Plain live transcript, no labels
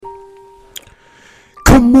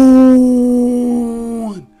Come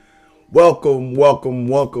on. Welcome.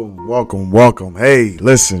 Hey,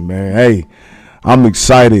 listen, man. Hey, I'm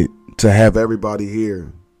excited to have everybody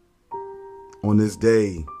here on this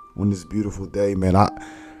day, on this beautiful day, man.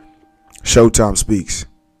 ShowTimeSpeaks.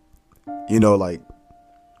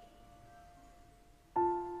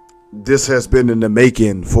 This has been in the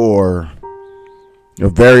making for a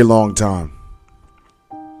very long time.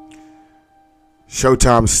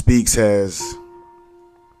 ShowTimeSpeaks has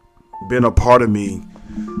been a part of me,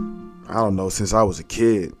 I don't know, since I was a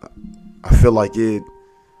kid. I feel like it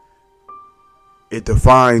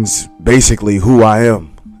defines basically who I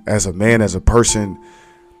am as a man, as a person,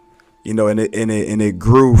 and it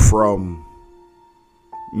grew from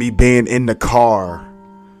me being in the car,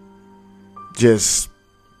 just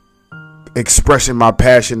expressing my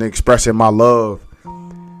passion, expressing my love.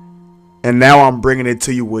 And now I'm bringing it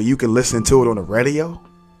to you where you can listen to it on the radio,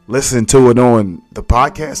 listen to it on the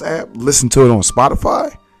podcast app, listen to it on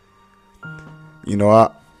Spotify.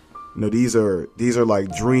 These are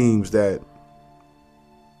like dreams that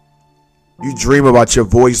you dream about, your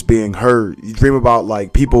voice being heard. You dream about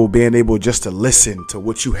like people being able just to listen to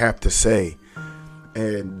what you have to say,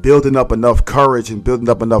 and building up enough courage and building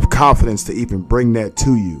up enough confidence to even bring that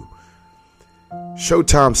to you.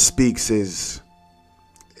 ShowTimeSpeaks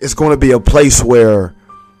it's going to be a place where,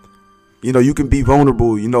 you can be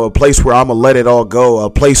vulnerable, a place where I'm going to let it all go, a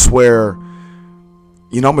place where,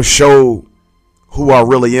 I'm going to show who I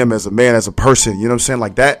really am as a man, as a person, you know what I'm saying?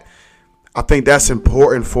 Like that, I think that's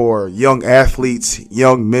important for young athletes,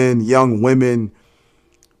 young men, young women,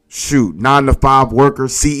 9-to-5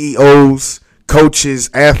 workers, CEOs, coaches,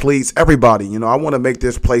 athletes, everybody. I want to make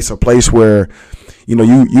this place a place where,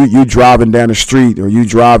 you driving down the street, or you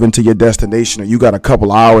drive into your destination, or you got a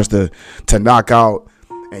couple hours to knock out,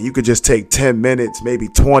 and you could just take 10 minutes, maybe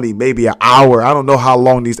 20, maybe an hour. I don't know how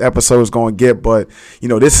long these episodes going to get, but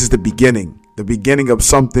this is the beginning of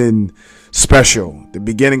something special, the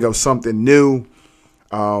beginning of something new.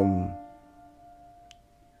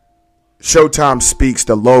 ShowTimeSpeaks,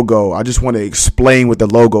 the logo. I just want to explain what the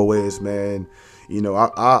logo is, man.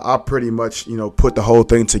 I pretty much, put the whole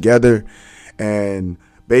thing together. And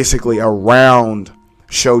basically around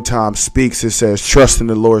ShowTimeSpeaks, it says, trust in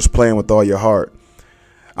the Lord's plan with all your heart.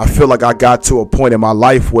 I feel like I got to a point in my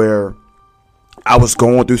life where I was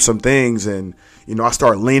going through some things, and, I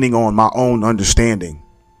started leaning on my own understanding.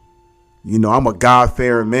 I'm a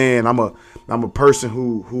God-fearing man. I'm a person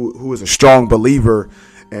who is a strong believer.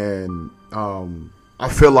 And I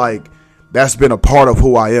feel like that's been a part of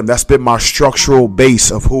who I am. That's been my structural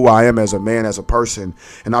base of who I am as a man, as a person.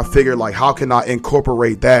 And I figured, like, how can I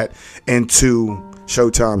incorporate that into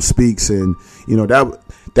ShowTimeSpeaks? And,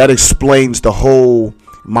 that explains the whole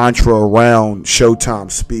mantra around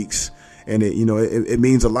ShowTimeSpeaks. And it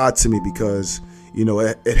means a lot to me because,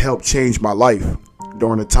 it helped change my life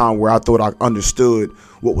during a time where I thought I understood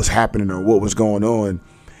what was happening or what was going on.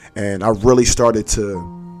 And I really started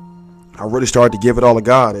to give it all to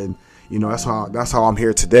God. And, that's how I'm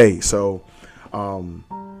here today. So, a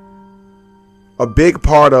big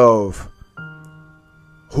part of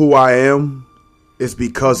who I am is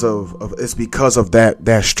because of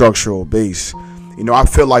that structural base. I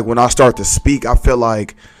feel like when I start to speak, I feel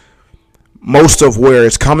like most of where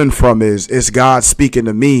it's coming from is God speaking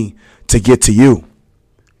to me to get to you.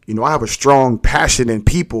 I have a strong passion in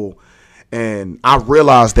people, and I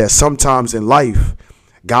realize that sometimes in life,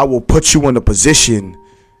 God will put you in a position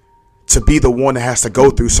to be the one that has to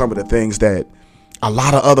go through some of the things that a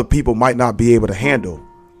lot of other people might not be able to handle.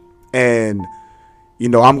 And,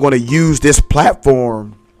 I'm going to use this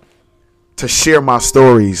platform to share my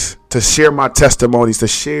stories, to share my testimonies, to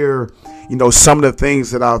share, some of the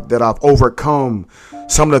things that I've overcome,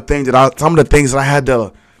 some of the things that I had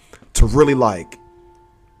to really like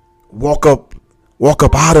walk up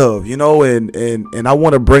out of, and I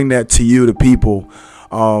want to bring that to you, the people.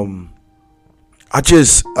 I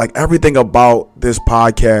just like everything about this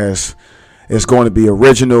podcast is going to be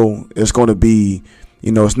original. It's going to be,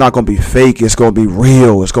 it's not going to be fake. It's going to be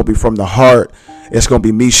real. It's going to be from the heart. It's going to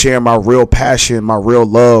be me sharing my real passion, my real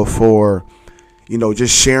love for,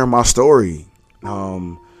 just sharing my story.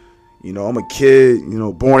 I'm a kid,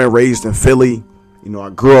 born and raised in Philly. I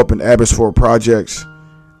grew up in Abbotsford Projects.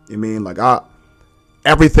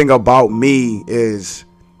 Everything about me is,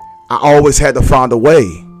 I always had to find a way.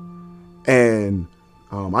 And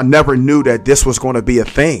I never knew that this was going to be a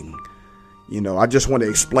thing. I just want to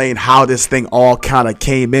explain how this thing all kind of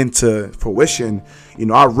came into fruition.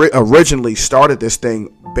 I originally started this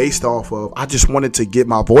thing based off of, I just wanted to get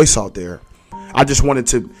my voice out there. I just wanted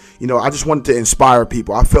to inspire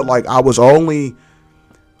people. I felt like I was only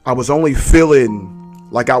I was only feeling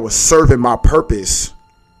like I was serving my purpose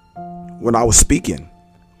when I was speaking.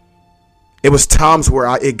 It was times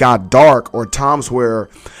where it got dark, or times where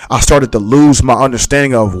I started to lose my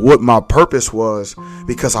understanding of what my purpose was,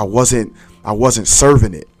 because I wasn't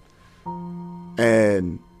serving it.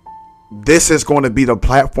 And this is going to be the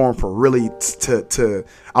platform for really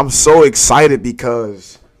I'm so excited,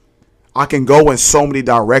 because I can go in so many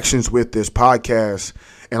directions with this podcast,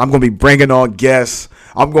 and I'm going to be bringing on guests.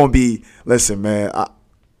 I'm going to be, listen, man,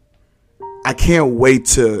 I can't wait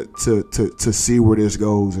to see where this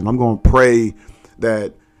goes. And I'm going to pray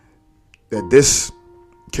that this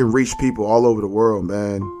can reach people all over the world,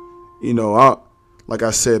 man. You know, like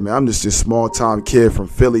I said, man, I'm just this small time kid from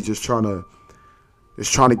Philly, just trying to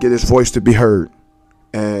get his voice to be heard.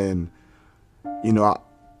 And, you know,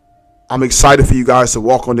 I'm excited for you guys to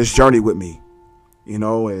walk on this journey with me, you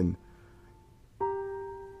know, and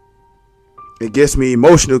it gets me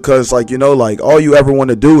emotional, because, like, you know, like, all you ever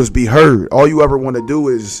want to do is be heard. All you ever want to do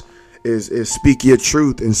is speak your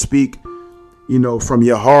truth and speak, you know, from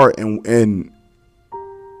your heart. And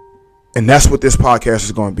that's what this podcast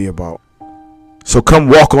is going to be about. So come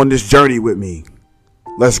walk on this journey with me.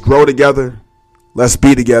 Let's grow together. Let's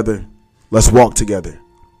be together. Let's walk together.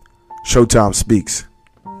 ShowTime Speaks.